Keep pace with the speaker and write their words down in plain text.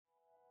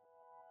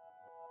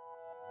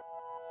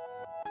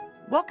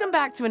Welcome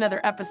back to another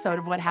episode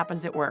of What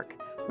Happens at Work,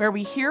 where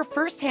we hear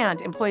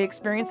firsthand employee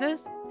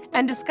experiences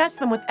and discuss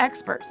them with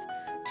experts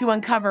to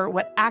uncover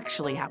what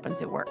actually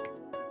happens at work.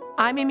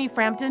 I'm Amy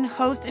Frampton,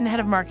 host and head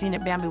of marketing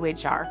at Bamboo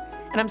HR,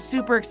 and I'm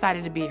super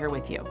excited to be here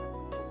with you.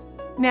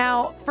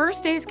 Now,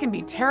 first days can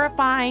be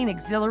terrifying,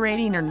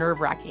 exhilarating, or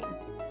nerve-wracking.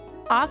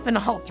 Often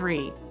all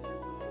three.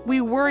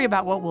 We worry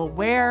about what we'll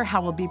wear,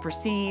 how we'll be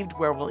perceived,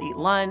 where we'll eat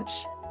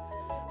lunch.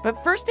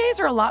 But first days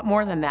are a lot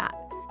more than that.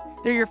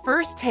 They're your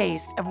first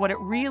taste of what it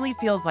really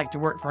feels like to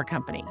work for a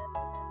company.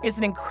 It's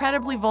an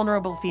incredibly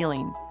vulnerable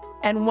feeling,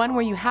 and one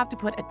where you have to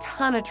put a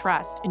ton of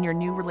trust in your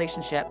new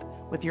relationship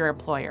with your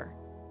employer.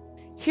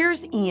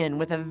 Here's Ian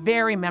with a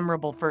very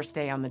memorable first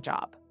day on the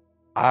job.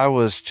 I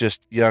was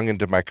just young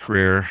into my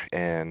career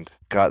and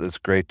got this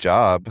great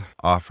job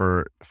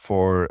offer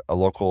for a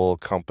local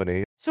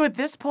company. So at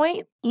this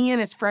point, Ian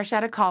is fresh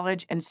out of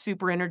college and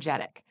super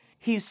energetic.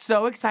 He's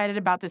so excited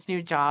about this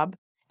new job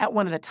at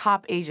one of the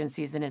top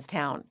agencies in his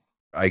town.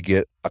 I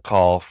get a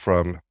call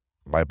from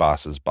my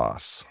boss's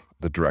boss,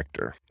 the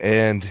director,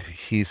 and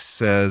he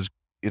says,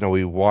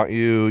 we want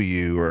you.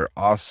 You are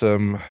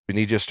awesome. We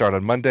need you to start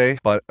on Monday,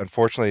 but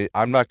unfortunately,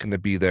 I'm not going to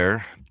be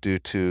there due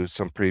to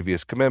some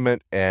previous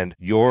commitment, and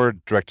your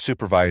direct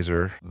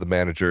supervisor, the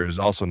manager, is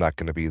also not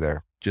going to be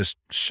there. Just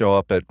show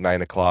up at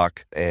 9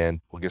 o'clock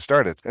and we'll get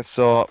started. And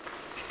so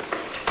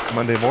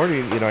Monday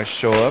morning, I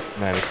show up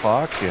 9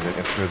 o'clock and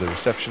enter the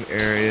reception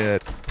area.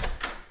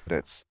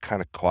 It's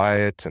kind of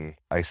quiet, and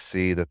I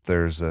see that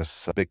there's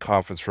this big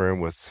conference room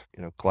with,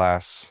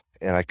 glass,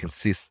 and I can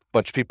see a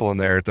bunch of people in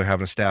there. They're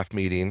having a staff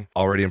meeting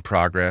already in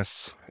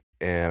progress,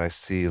 and I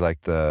see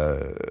like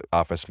the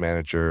office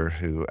manager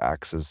who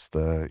acts as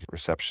the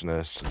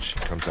receptionist, and she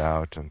comes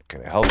out and,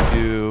 "Can I help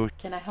you?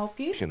 Can I help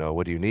you?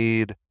 What do you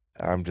need?"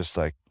 I'm just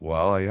like,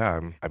 "Well,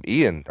 yeah, I'm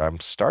Ian. I'm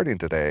starting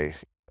today."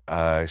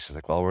 She's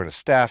like, "Well, we're in a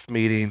staff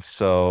meeting,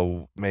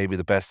 so maybe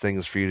the best thing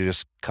is for you to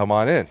just come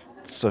on in."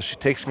 So she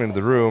takes me into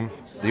the room.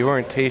 The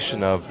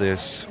orientation of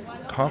this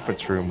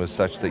conference room was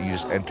such that you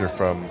just enter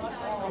from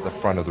the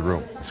front of the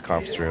room. This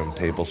conference room,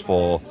 table's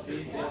full.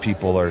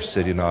 People are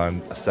sitting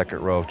on a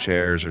second row of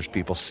chairs. There's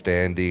people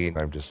standing.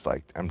 I'm just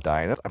like, I'm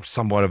dying. I'm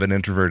somewhat of an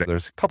introvert.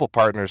 There's a couple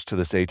partners to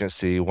this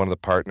agency. One of the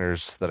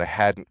partners that I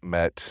hadn't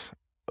met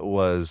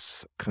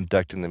was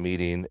conducting the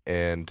meeting,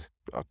 and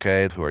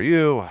 "Okay, who are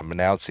you?" I'm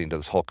announcing to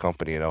this whole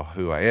company,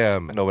 who I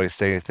am. Nobody's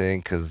saying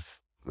anything because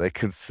they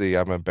can see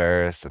I'm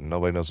embarrassed and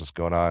nobody knows what's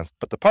going on.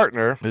 But the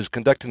partner who's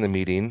conducting the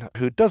meeting,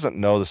 who doesn't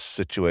know the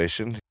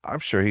situation, I'm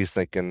sure he's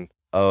thinking,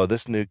 "Oh,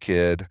 this new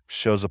kid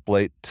shows up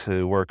late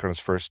to work on his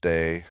first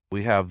day.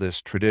 We have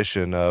this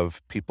tradition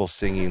of people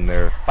singing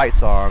their fight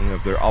song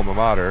of their alma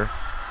mater."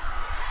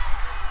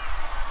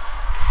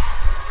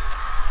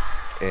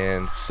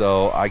 And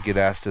so I get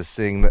asked to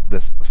sing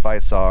this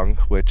fight song,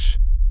 which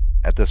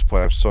at this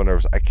point I'm so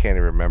nervous I can't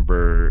even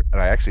remember.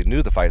 And I actually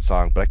knew the fight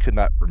song, but I could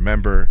not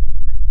remember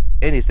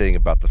anything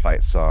about the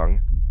fight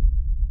song.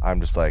 I'm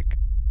just like,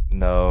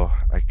 "No,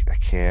 I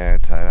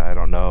can't. I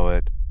don't know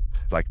it."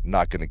 It's like,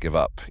 not going to give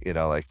up,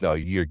 "No,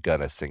 you're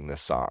going to sing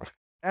this song."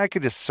 And I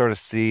could just sort of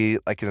see,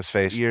 like, in his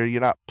face, you're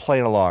not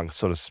playing along,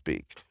 so to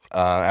speak.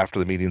 After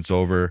the meeting's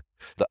over,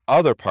 the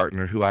other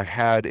partner who I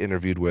had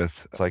interviewed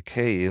with, it's like,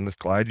 "Hey, Ian,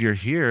 glad you're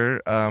here.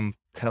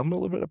 Tell me a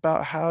little bit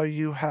about how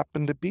you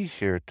happen to be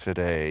here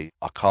today."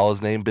 I'll call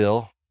his name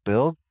Bill.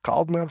 "Bill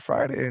called me on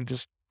Friday and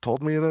just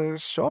told me to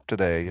show up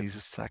today." He's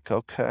just like,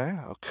 okay,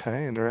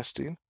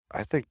 interesting.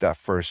 I think that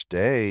first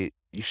day,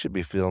 you should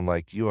be feeling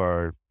like you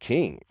are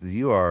king.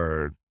 You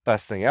are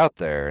best thing out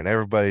there. And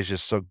everybody's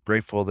just so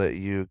grateful that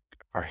you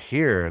are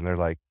here. And they're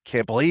like,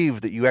 "Can't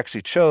believe that you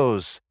actually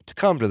chose to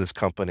come to this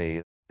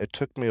company." It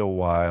took me a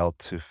while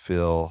to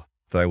feel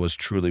that I was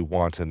truly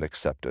wanted and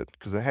accepted,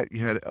 because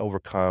you had to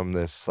overcome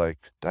this, like,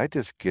 did I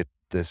just get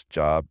this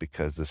job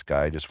because this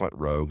guy just went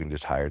rogue and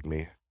just hired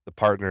me? The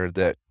partner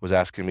that was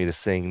asking me to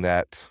sing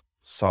that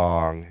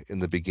song in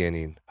the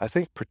beginning, I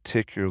think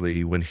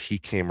particularly when he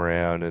came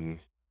around and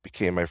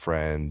became my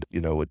friend,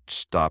 would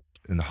stop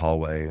in the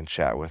hallway and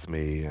chat with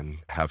me and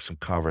have some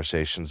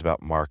conversations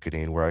about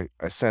marketing, where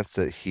I sensed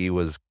that he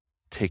was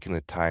taking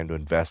the time to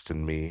invest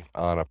in me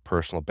on a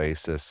personal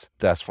basis.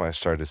 That's when I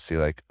started to see,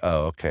 like,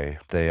 oh, okay,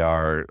 they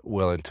are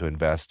willing to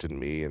invest in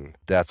me. And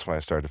that's when I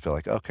started to feel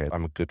like, okay,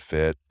 I'm a good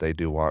fit. They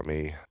do want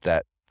me.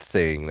 That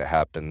thing that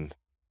happened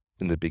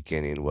in the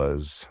beginning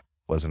was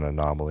an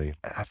anomaly.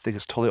 I think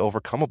it's totally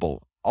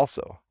overcomeable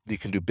also. You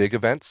can do big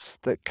events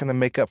that kind of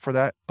make up for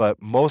that,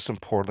 but most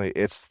importantly,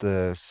 it's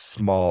the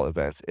small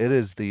events. It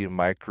is the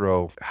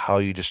micro, how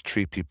you just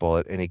treat people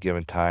at any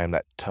given time,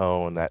 that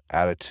tone, that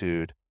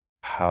attitude,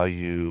 how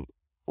you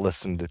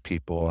listen to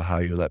people, how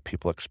you let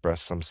people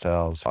express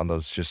themselves on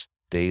those just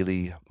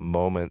daily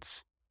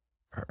moments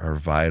are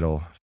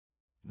vital.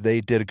 They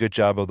did a good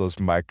job of those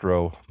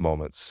micro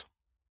moments.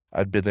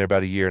 I'd been there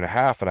about 1.5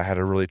 years, and I had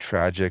a really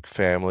tragic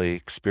family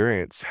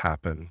experience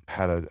happen.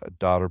 Had a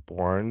daughter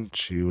born.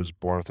 She was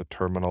born with a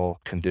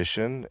terminal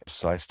condition,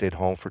 so I stayed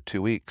home for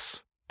 2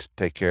 weeks to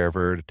take care of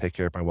her, to take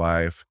care of my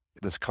wife.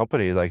 this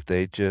company, like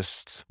they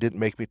just didn't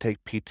make me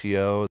take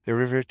PTO. They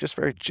were just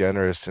very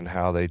generous in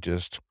how they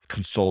just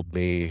consoled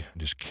me,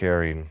 just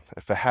caring.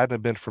 If it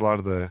hadn't been for a lot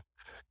of the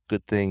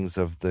good things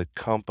of the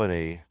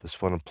company,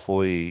 this one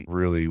employee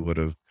really would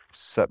have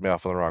set me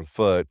off on the wrong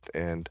foot,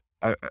 and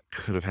I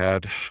could have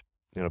had,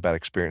 bad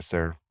experience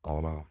there all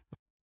in all.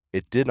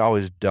 It didn't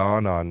always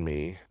dawn on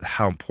me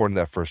how important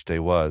that first day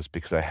was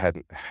because I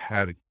hadn't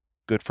had a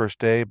good first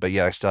day, but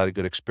yet I still had a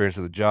good experience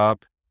at the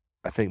job.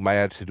 I think my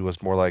attitude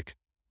was more like,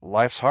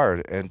 life's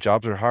hard and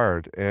jobs are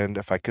hard. And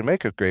if I can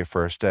make a great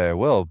first day, I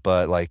will.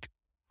 But like,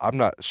 I'm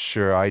not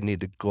sure I need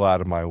to go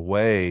out of my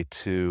way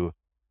to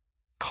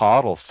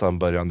coddle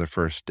somebody on their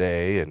first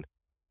day and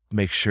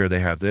make sure they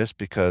have this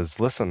because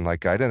listen,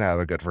 like I didn't have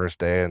a good first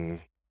day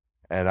and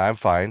I'm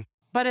fine.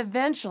 But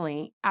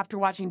eventually, after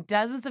watching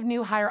dozens of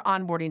new hire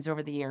onboardings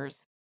over the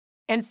years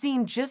and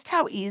seeing just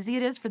how easy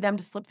it is for them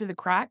to slip through the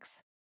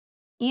cracks,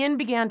 Ian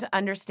began to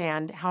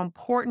understand how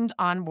important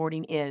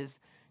onboarding is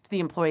to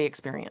the employee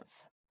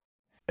experience.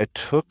 It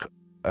took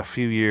a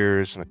few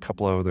years and a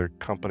couple of other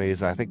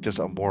companies, and I think just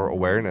a more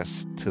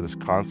awareness to this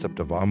concept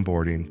of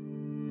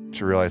onboarding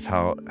to realize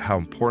how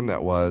important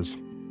that was,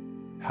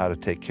 how to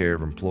take care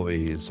of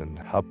employees, and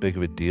how big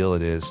of a deal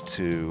it is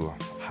to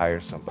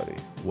hire somebody.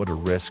 What a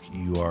risk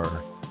you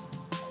are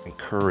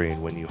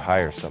incurring when you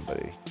hire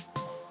somebody.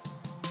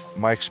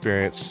 My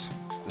experience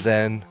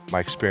then,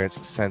 my experience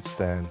since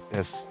then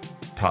has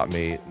taught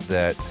me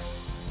that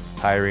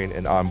hiring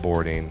and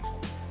onboarding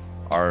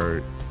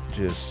are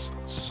just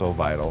so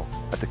vital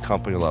at the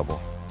company level,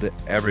 that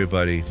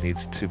everybody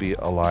needs to be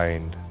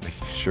aligned,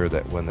 making sure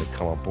that when they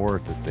come on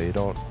board that they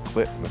don't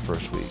quit in the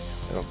first week,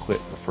 they don't quit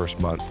in the first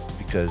month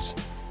because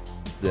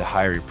the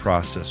hiring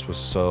process was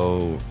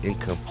so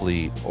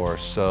incomplete or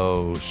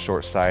so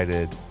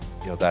short-sighted.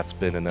 That's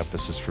been an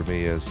emphasis for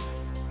me is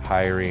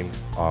hiring,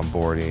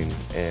 onboarding,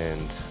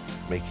 and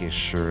making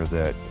sure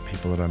that the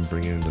people that I'm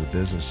bringing into the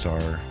business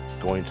are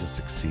going to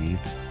succeed.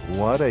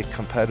 What a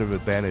competitive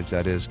advantage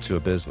that is to a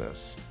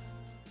business.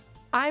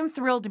 I'm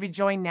thrilled to be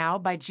joined now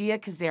by Gia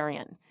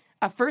Kazarian,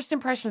 a first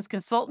impressions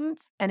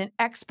consultant and an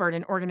expert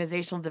in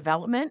organizational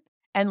development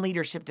and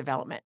leadership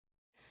development.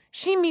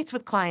 She meets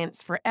with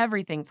clients for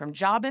everything from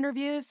job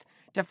interviews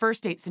to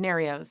first date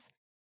scenarios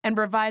and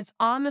provides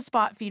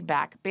on-the-spot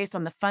feedback based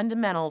on the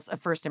fundamentals of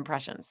first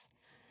impressions.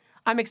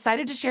 I'm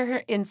excited to share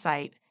her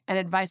insight and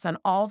advice on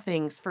all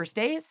things first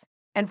days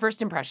and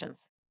first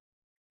impressions.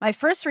 My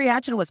first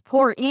reaction was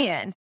poor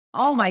Ian.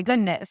 Oh my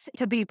goodness,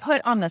 to be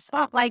put on the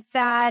spot like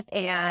that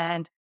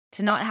and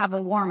to not have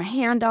a warm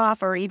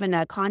handoff or even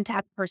a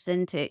contact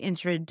person to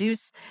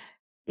introduce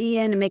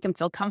Ian and make him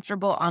feel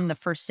comfortable on the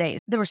first day.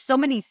 There were so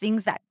many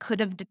things that could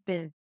have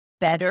been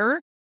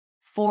better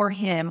for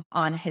him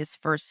on his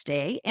first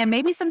day, and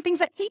maybe some things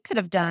that he could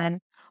have done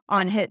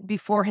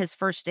before his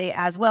first day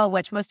as well,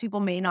 which most people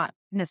may not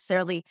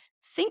necessarily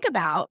think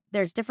about.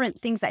 There's different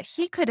things that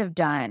he could have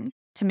done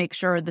to make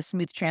sure the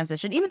smooth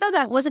transition, even though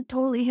that wasn't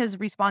totally his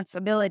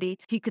responsibility,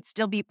 he could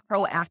still be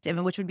proactive,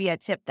 and which would be a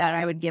tip that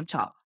I would give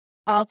to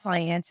all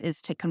clients is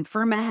to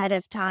confirm ahead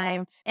of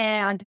time.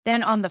 And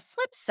then on the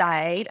flip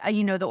side,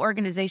 the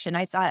organization,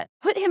 I thought,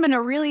 put him in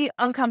a really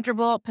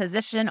uncomfortable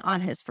position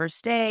on his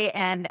first day.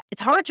 And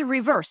it's hard to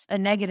reverse a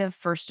negative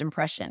first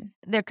impression.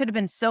 There could have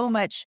been so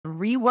much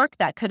rework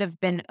that could have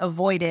been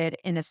avoided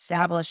in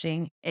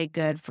establishing a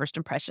good first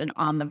impression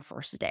on the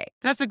first day.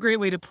 That's a great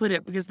way to put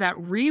it, because that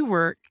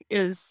rework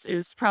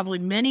is probably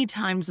many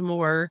times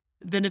more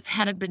than if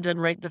had it been done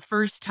right the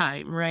first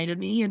time, right?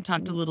 And Ian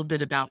talked a little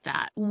bit about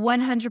that.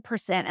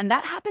 100%. And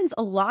that happens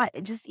a lot,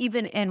 just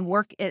even in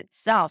work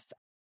itself.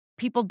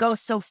 People go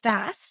so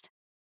fast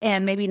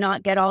and maybe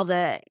not get all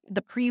the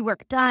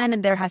pre-work done,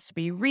 and there has to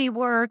be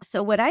rework.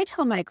 So what I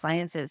tell my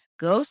clients is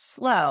go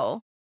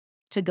slow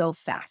to go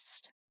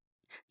fast.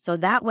 So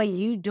that way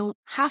you don't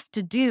have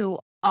to do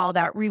all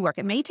that rework.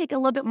 It may take a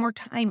little bit more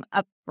time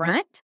up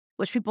front,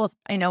 which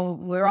I know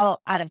we're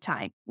all out of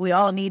time. We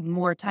all need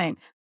more time.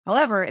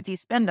 However, if you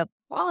spend the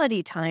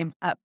quality time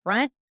up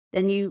front,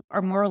 then you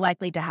are more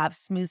likely to have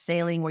smooth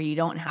sailing where you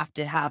don't have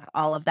to have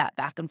all of that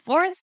back and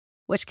forth,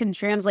 which can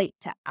translate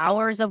to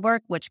hours of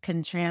work, which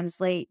can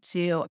translate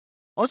to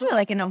also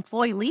like an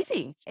employee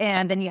leaving.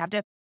 And then you have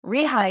to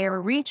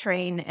rehire,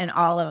 retrain, and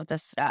all of the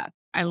stuff.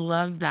 I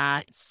love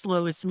that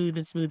slow is smooth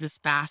and smooth is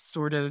fast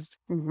sort of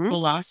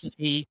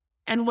philosophy.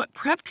 And what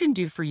prep can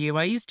do for you.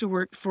 I used to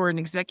work for an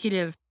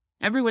executive.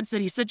 Everyone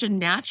said he's such a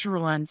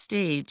natural on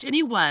stage, and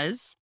he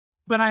was.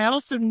 But I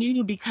also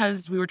knew,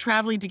 because we were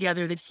traveling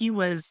together, that he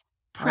was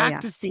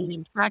practicing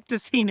and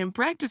practicing and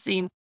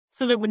practicing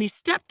so that when he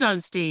stepped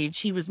on stage,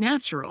 he was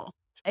natural.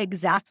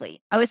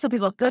 Exactly. I always tell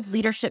people good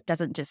leadership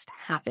doesn't just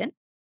happen.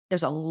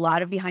 There's a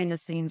lot of behind the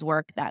scenes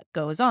work that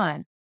goes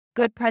on.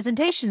 Good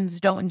presentations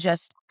don't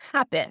just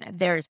happen.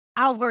 There's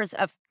hours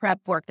of prep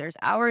work. There's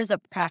hours of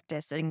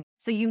practice. And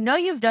so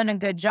you've done a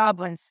good job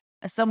when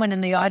someone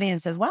in the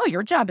audience says, wow,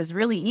 your job is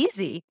really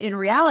easy. In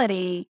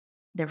reality,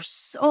 There's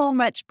so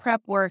much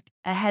prep work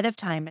ahead of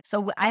time.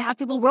 So I have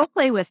people role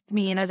play with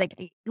me. And I was like,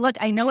 "Hey, look,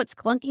 I know it's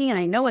clunky and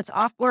I know it's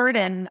awkward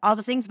and all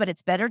the things, but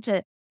it's better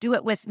to do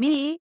it with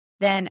me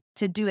than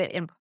to do it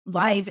in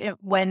live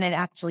when it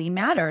actually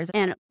matters."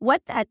 And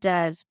what that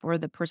does for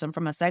the person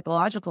from a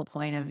psychological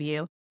point of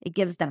view, it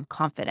gives them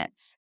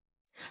confidence.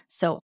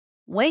 So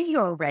when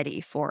you're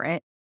ready for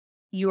it,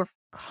 you're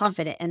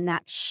confident, and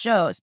that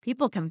shows.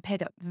 People can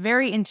pick up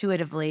very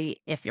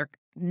intuitively if you're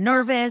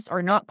nervous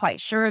or not quite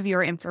sure of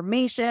your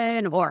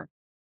information or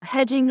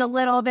hedging a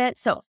little bit.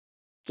 So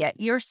get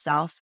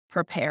yourself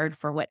prepared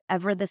for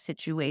whatever the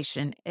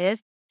situation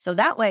is. So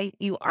that way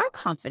you are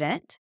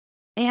confident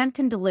and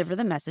can deliver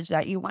the message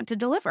that you want to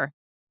deliver.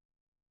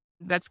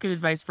 That's good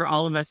advice for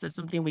all of us. That's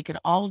something we could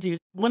all do.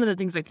 One of the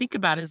things I think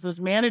about is those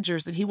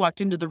managers that he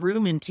walked into the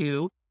room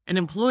into and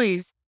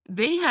employees,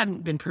 they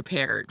hadn't been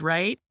prepared,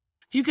 right?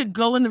 If you could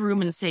go in the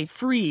room and say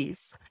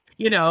freeze,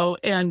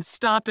 and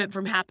stop it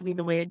from happening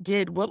the way it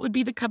did, what would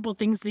be the couple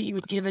things that you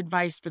would give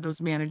advice for those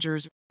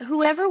managers?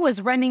 Whoever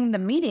was running the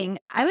meeting,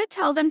 I would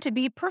tell them to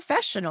be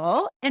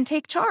professional and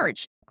take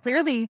charge.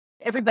 Clearly,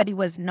 everybody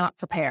was not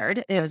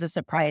prepared. It was a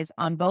surprise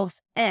on both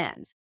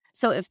ends.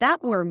 So if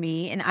that were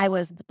me and I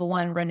was the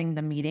one running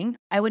the meeting,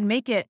 I would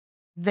make it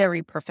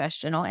very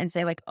professional and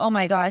say like, "Oh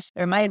my gosh,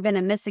 there might have been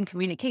a missing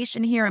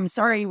communication here. I'm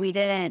sorry we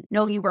didn't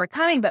know you were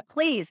coming, but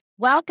please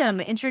welcome,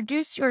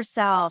 introduce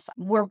yourself.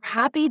 We're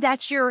happy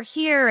that you're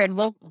here and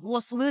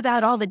we'll smooth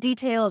out all the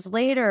details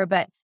later,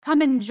 but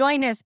come and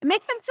join us."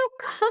 Make them feel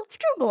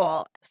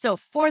comfortable. So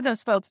for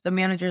those folks, the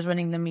managers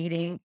running the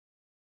meeting,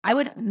 I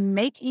would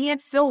make Ian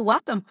feel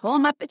welcome, pull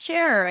him up a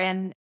chair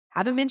and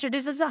have him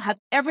introduce himself, have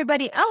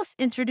everybody else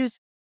introduce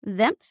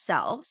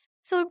themselves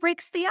so it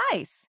breaks the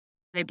ice.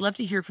 I'd love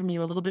to hear from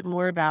you a little bit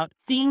more about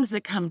themes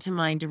that come to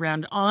mind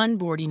around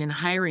onboarding and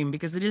hiring,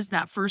 because it is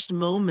that first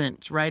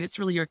moment, right? It's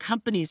really your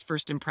company's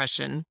first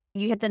impression.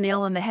 You hit the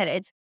nail on the head.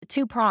 It's a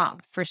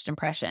two-pronged first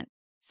impression.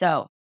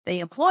 So the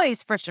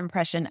employee's first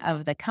impression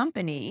of the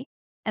company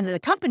and the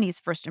company's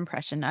first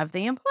impression of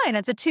the employee. And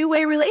it's a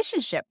two-way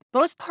relationship.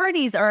 Both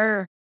parties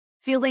are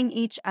feeling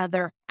each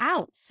other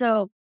out.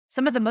 So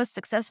some of the most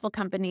successful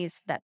companies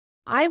that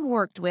I've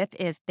worked with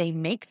is they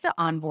make the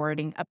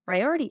onboarding a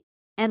priority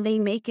and they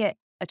make it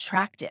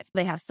attractive.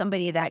 They have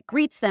somebody that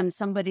greets them,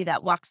 somebody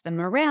that walks them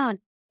around,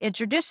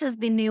 introduces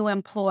the new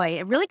employee.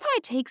 It really kind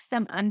of takes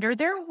them under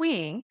their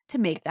wing to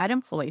make that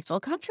employee feel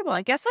comfortable.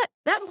 And guess what?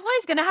 That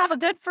employee's going to have a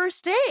good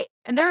first day.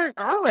 And they're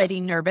already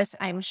nervous,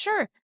 I'm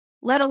sure.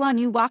 Let alone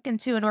you walk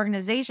into an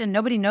organization,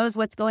 nobody knows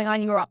what's going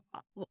on. All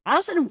of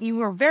a sudden, you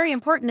were very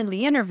important in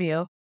the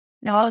interview.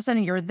 Now, all of a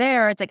sudden you're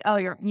there. It's like,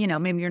 oh,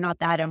 maybe you're not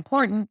that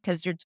important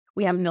because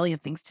we have a million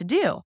things to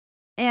do.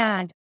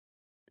 And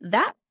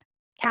that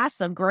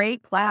casts a gray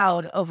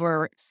cloud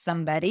over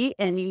somebody,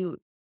 and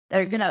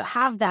they're going to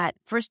have that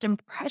first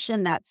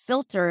impression, that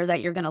filter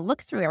that you're going to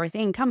look through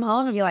everything, come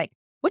home and be like,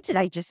 what did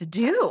I just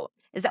do?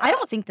 I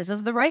don't think this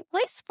is the right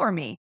place for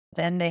me.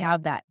 Then they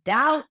have that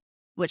doubt,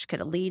 which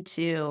could lead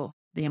to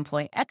the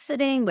employee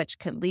exiting, which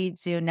could lead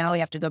to now we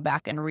have to go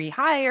back and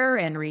rehire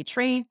and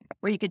retrain,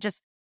 where you could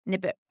just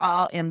nip it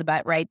all in the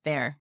butt right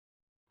there.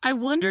 I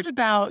wondered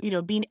about,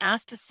 being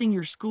asked to sing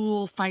your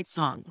school fight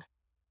song.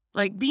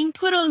 Like being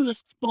put on the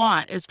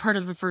spot as part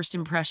of the first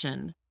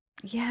impression.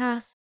 Yeah.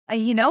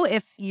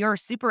 If you're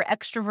super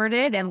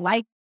extroverted and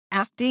like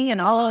acting and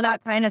all of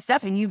that kind of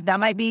stuff, and that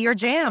might be your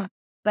jam.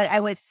 But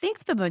I would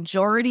think the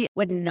majority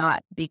would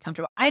not be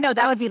comfortable. I know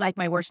that would be like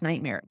my worst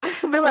nightmare. I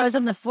remember I was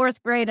in the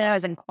 4th grade and I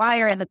was in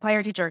choir, and the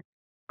choir teacher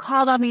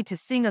called on me to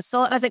sing a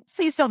solo. I was like,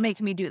 please don't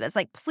make me do this.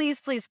 Like, please,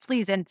 please,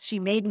 please. And she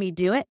made me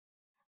do it.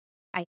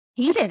 I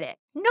hated it.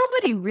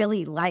 Nobody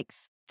really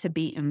likes to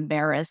be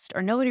embarrassed,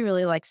 or nobody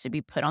really likes to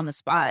be put on the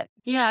spot.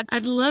 Yeah,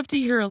 I'd love to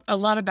hear a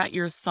lot about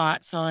your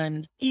thoughts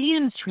on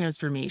Ian's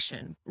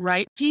transformation,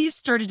 right? He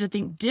started to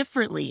think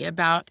differently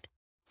about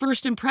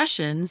first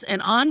impressions and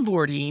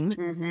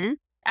onboarding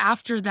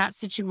after that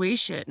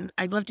situation.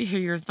 I'd love to hear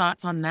your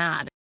thoughts on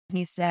that.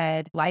 He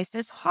said, life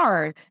is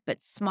hard,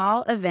 but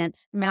small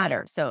events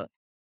matter. So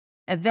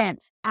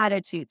events,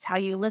 attitudes, how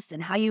you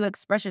listen, how you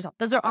express yourself,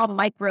 those are all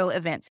micro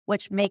events,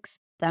 which makes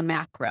the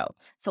macro.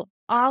 So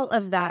all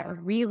of that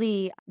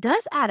really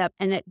does add up,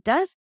 and it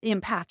does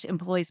impact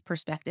employees'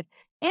 perspective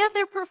and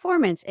their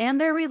performance and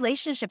their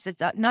relationships.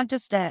 It's not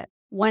just a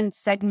one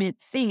segment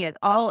thing. It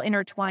all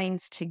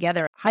intertwines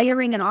together.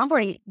 Hiring and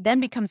onboarding then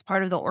becomes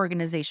part of the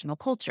organizational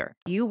culture.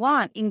 You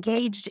want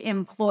engaged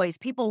employees,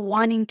 people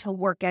wanting to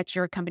work at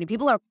your company.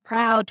 People are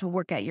proud to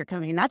work at your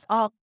company. And that's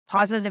all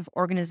positive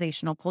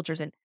organizational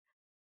cultures. And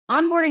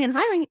onboarding and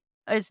hiring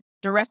is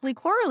directly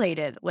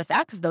correlated with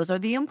that because those are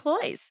the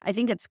employees. I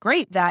think it's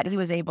great that he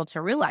was able to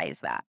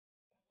realize that.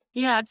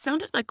 Yeah, it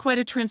sounded like quite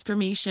a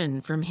transformation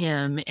from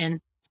him.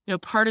 And,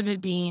 part of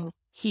it being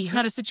he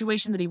had a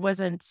situation that he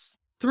wasn't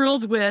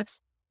thrilled with,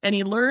 and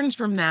he learned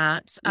from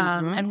that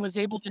and was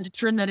able to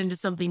turn that into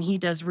something he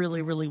does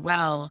really, really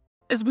well.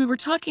 As we were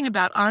talking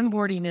about,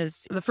 onboarding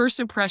is the first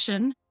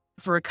impression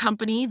for a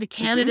company, the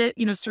candidate,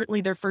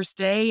 certainly their first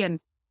day, and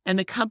and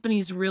the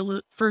company's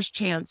real first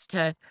chance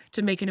to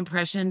make an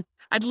impression.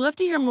 I'd love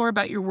to hear more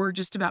about your work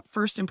just about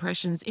first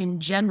impressions in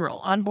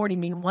general,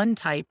 onboarding being one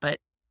type, but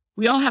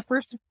we all have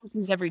first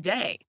impressions every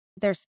day.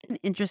 There's an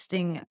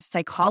interesting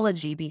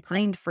psychology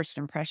behind first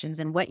impressions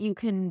and what you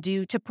can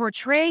do to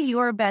portray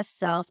your best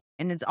self.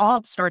 And it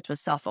all starts with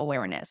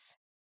self-awareness.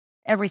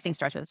 Everything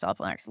starts with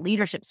self-awareness.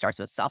 Leadership starts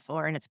with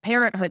self-awareness.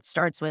 Parenthood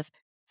starts with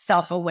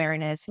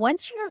self-awareness.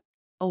 Once you're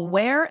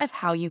aware of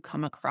how you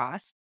come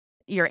across,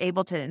 you're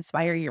able to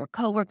inspire your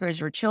coworkers,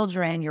 your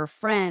children, your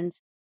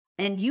friends,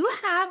 and you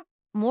have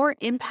more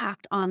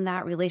impact on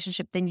that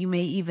relationship than you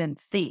may even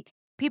think.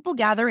 People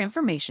gather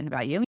information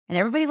about you, and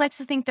everybody likes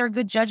to think they're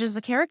good judges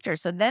of character.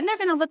 So then they're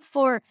going to look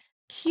for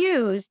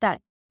cues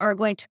that are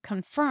going to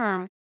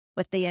confirm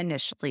what they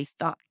initially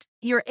thought.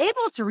 You're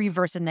able to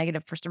reverse a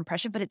negative first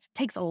impression, but it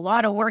takes a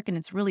lot of work and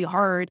it's really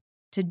hard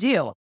to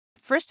do.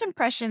 First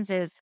impressions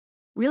is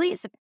really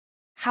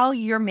how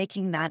you're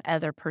making that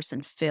other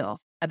person feel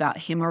about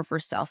him or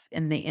herself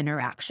in the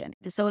interaction.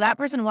 So that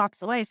person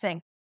walks away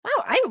saying,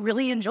 wow, I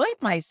really enjoyed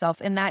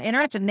myself in that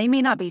interaction. They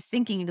may not be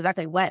thinking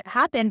exactly what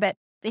happened, but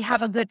they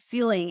have a good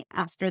feeling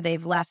after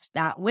they've left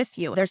that with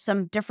you. There's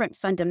some different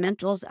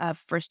fundamentals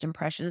of first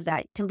impressions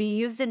that can be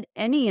used in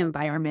any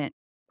environment,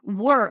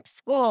 work,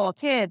 school,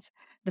 kids.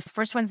 The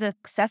first one's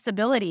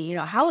accessibility.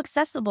 How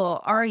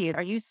accessible are you?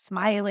 Are you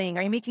smiling?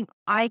 Are you making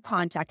eye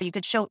contact? You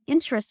could show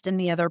interest in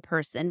the other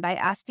person by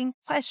asking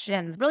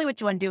questions. Really what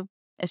you want to do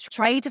is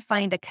try to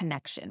find a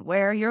connection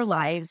where your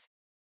lives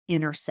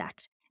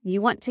intersect.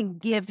 You want to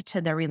give to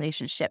the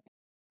relationship.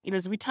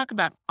 As we talk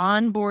about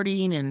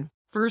onboarding and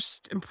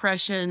first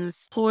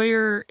impressions,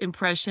 employer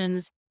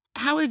impressions,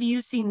 how have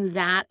you seen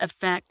that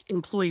affect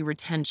employee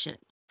retention?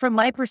 From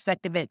my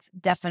perspective, it's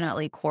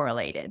definitely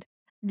correlated.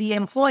 The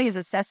employee is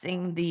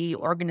assessing the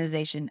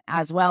organization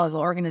as well as the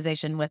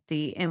organization with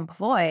the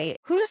employee.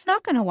 Who's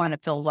not going to want to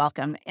feel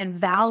welcome and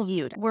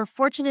valued? We're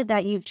fortunate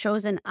that you've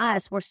chosen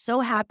us. We're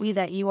so happy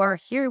that you are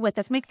here with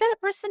us. Make that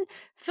person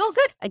feel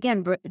good.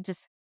 Again,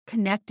 just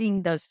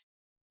connecting those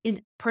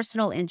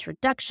personal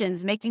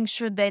introductions, making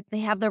sure that they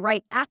have the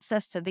right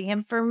access to the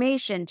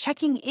information,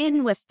 checking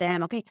in with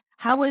them. Okay,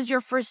 how was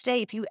your first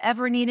day? If you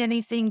ever need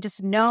anything,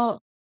 just know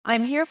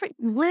I'm here for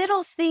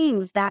little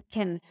things that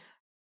can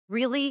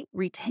really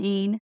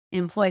retain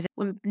employees.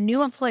 When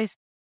new employees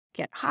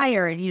get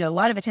hired, a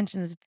lot of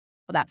attention is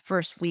for that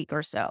first week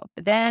or so.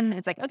 But then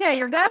it's like, okay,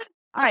 you're good.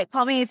 All right,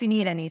 call me if you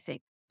need anything.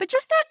 But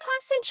just that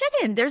constant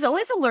check-in. There's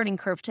always a learning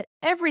curve to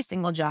every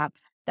single job.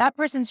 That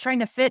person's trying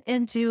to fit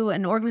into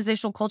an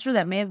organizational culture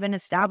that may have been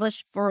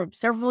established for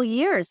several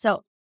years.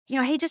 So,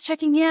 hey, just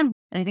checking in.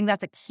 And I think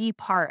that's a key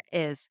part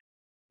is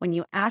when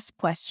you ask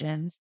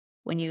questions,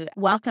 when you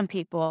welcome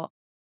people,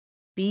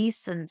 be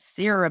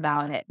sincere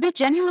about it. Be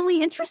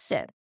genuinely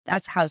interested.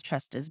 That's how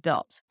trust is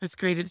built. That's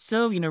great. It's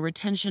so,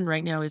 retention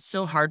right now is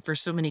so hard for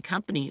so many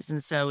companies.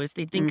 And so as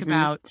they think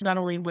about not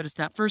only what is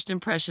that first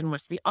impression,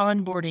 what's the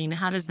onboarding,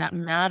 how does that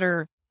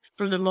matter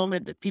from the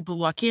moment that people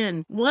walk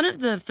in? One of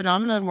the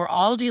phenomenon we're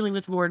all dealing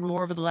with more and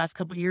more over the last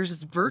couple of years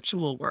is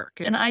virtual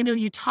work. And I know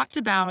you talked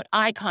about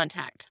eye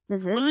contact. One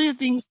of the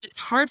things that's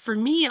hard for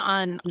me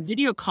on a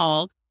video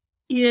call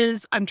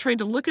is I'm trying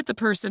to look at the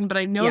person, but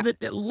I know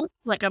that it looks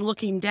like I'm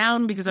looking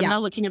down because I'm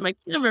not looking at my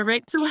camera,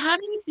 right? So how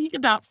do you think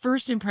about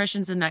first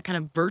impressions in that kind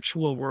of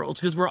virtual world?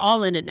 Because we're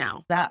all in it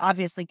now. That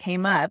obviously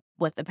came up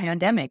with the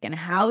pandemic. And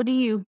how do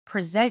you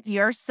present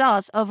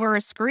yourself over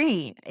a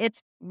screen?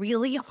 It's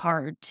really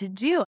hard to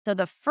do. So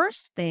the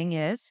first thing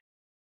is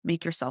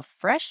make yourself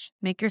fresh,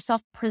 make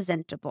yourself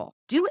presentable.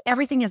 Do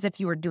everything as if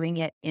you were doing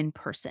it in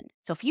person.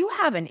 So if you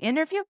have an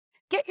interview,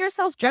 get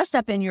yourself dressed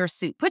up in your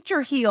suit, put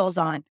your heels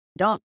on.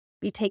 Don't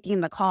be taking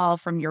the call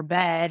from your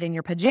bed in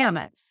your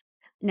pajamas.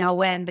 Now,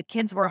 when the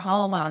kids were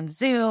home on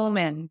Zoom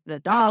and the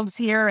dog's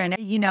here and,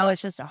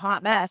 it's just a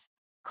hot mess,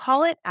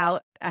 call it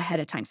out ahead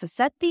of time. So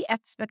set the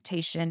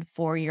expectation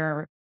for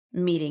your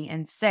meeting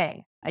and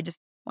say, I just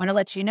want to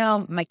let you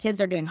know, my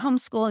kids are doing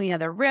homeschool in the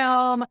other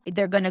room.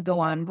 They're going to go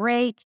on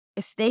break.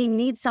 If they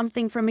need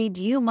something from me,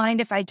 do you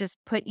mind if I just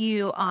put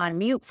you on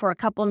mute for a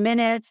couple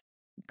minutes?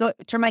 Go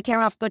turn my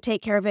camera off, go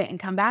take care of it and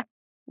come back.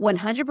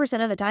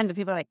 100% of the time, the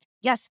people are like,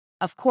 yes,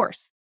 of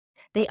course.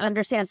 They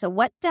understand. So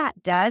what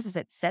that does is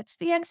it sets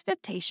the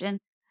expectation.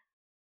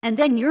 And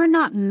then you're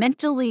not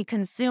mentally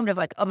consumed of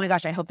like, oh my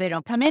gosh, I hope they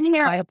don't come in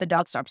here. I hope the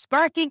dog stops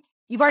barking.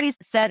 You've already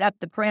set up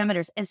the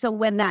parameters. And so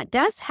when that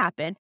does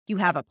happen, you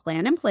have a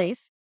plan in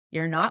place.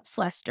 You're not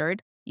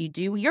flustered. You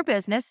do your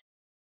business,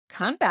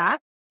 come back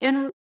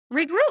and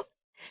regroup.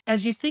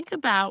 As you think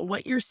about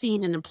what you're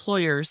seeing in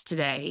employers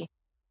today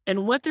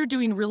and what they're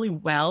doing really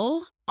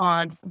well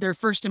on their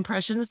first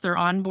impressions, their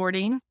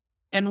onboarding,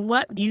 and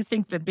what do you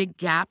think the big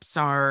gaps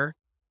are?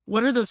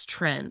 What are those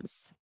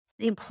trends?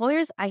 The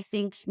employers, I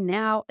think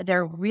now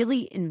they're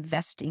really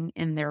investing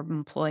in their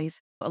employees.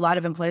 A lot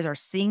of employees are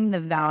seeing the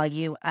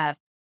value of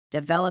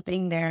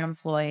developing their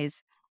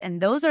employees.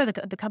 And those are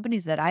the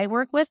companies that I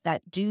work with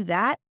that do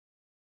that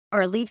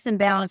are leaps and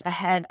bounds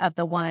ahead of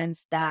the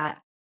ones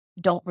that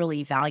don't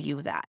really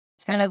value that.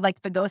 It's kind of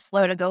like the go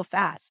slow to go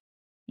fast.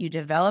 You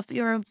develop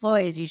your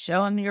employees, you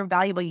show them you're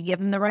valuable, you give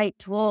them the right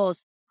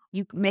tools,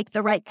 you make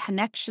the right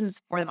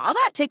connections for them. All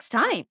that takes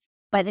time,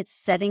 but it's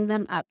setting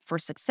them up for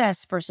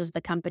success versus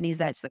the companies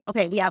that's like,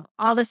 okay, we have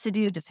all this to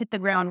do, just hit the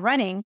ground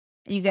running,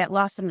 and you get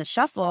lost in the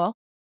shuffle.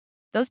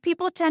 Those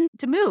people tend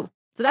to move.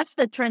 So that's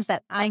the trends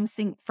that I'm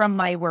seeing from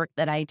my work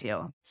that I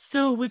do.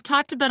 So we've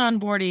talked about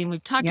onboarding.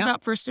 We've talked Yep.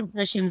 about first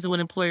impressions and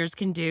what employers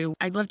can do.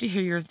 I'd love to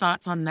hear your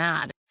thoughts on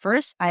that.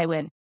 First, I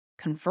would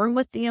confirm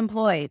with the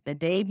employee the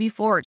day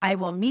before. I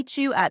will meet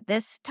you at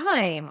this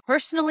time.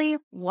 Personally,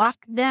 walk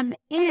them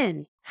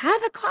in.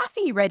 Have a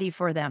coffee ready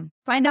for them.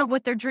 Find out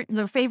what their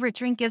favorite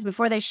drink is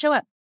before they show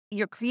up.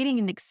 You're creating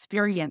an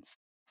experience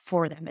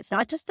for them. It's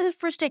not just the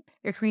first date.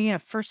 You're creating a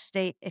first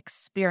date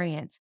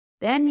experience.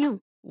 Then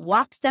you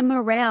walk them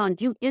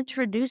around. You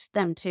introduce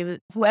them to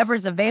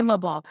whoever's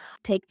available.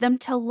 Take them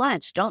to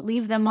lunch. Don't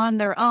leave them on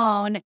their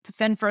own to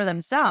fend for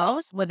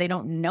themselves where they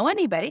don't know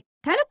anybody.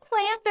 Kind of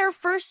plan their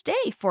first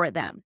day for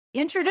them.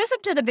 Introduce them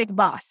to the big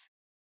boss.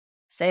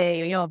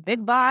 Say,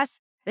 big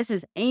boss, this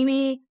is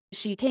Amy.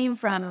 She came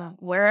from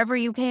wherever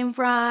you came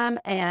from,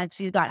 and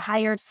she got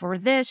hired for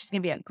this. She's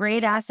going to be a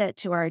great asset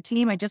to our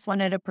team. I just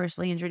wanted to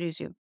personally introduce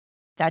you.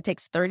 That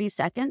takes 30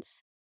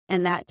 seconds,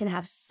 and that can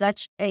have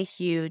such a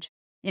huge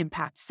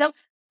impact. So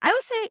I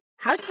would say,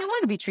 how do you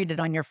want to be treated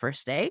on your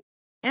first day?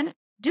 And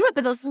do it.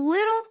 But those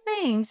little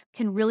things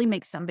can really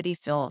make somebody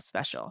feel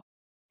special.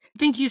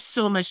 Thank you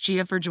so much,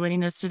 Gia, for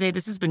joining us today.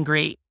 This has been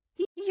great.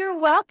 You're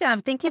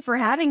welcome. Thank you for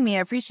having me.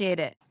 I appreciate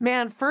it.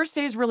 Man, first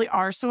days really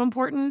are so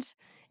important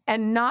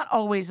and not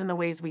always in the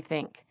ways we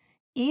think.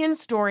 Ian's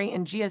story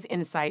and Gia's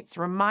insights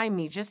remind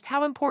me just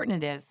how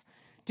important it is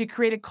to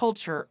create a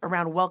culture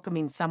around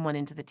welcoming someone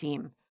into the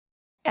team.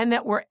 And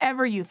that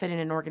wherever you fit in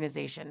an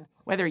organization,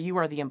 whether you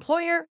are the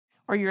employer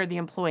or you're the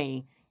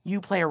employee, you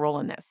play a role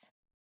in this.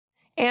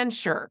 And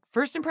sure,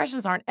 first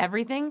impressions aren't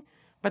everything,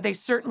 but they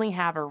certainly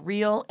have a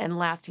real and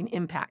lasting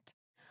impact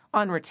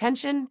on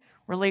retention,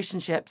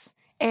 relationships,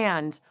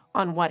 and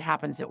on what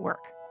happens at work.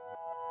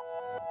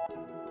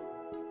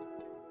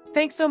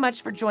 Thanks so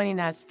much for joining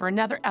us for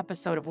another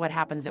episode of What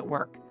Happens at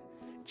Work.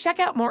 Check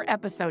out more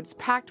episodes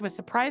packed with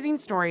surprising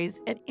stories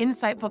and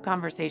insightful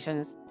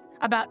conversations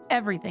about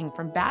everything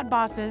from bad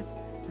bosses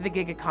to the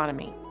gig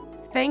economy.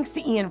 Thanks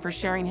to Ian for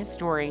sharing his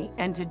story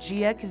and to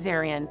Gia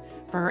Kazarian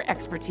for her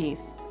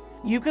expertise.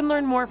 You can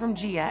learn more from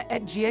Gia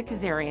at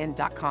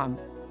giakazarian.com.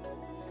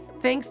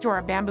 Thanks to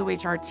our Bamboo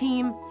HR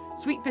team,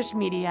 Sweetfish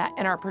Media,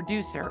 and our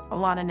producer,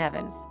 Alana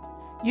Nevins.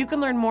 You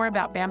can learn more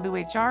about Bamboo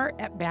HR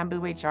at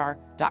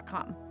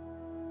bamboohr.com.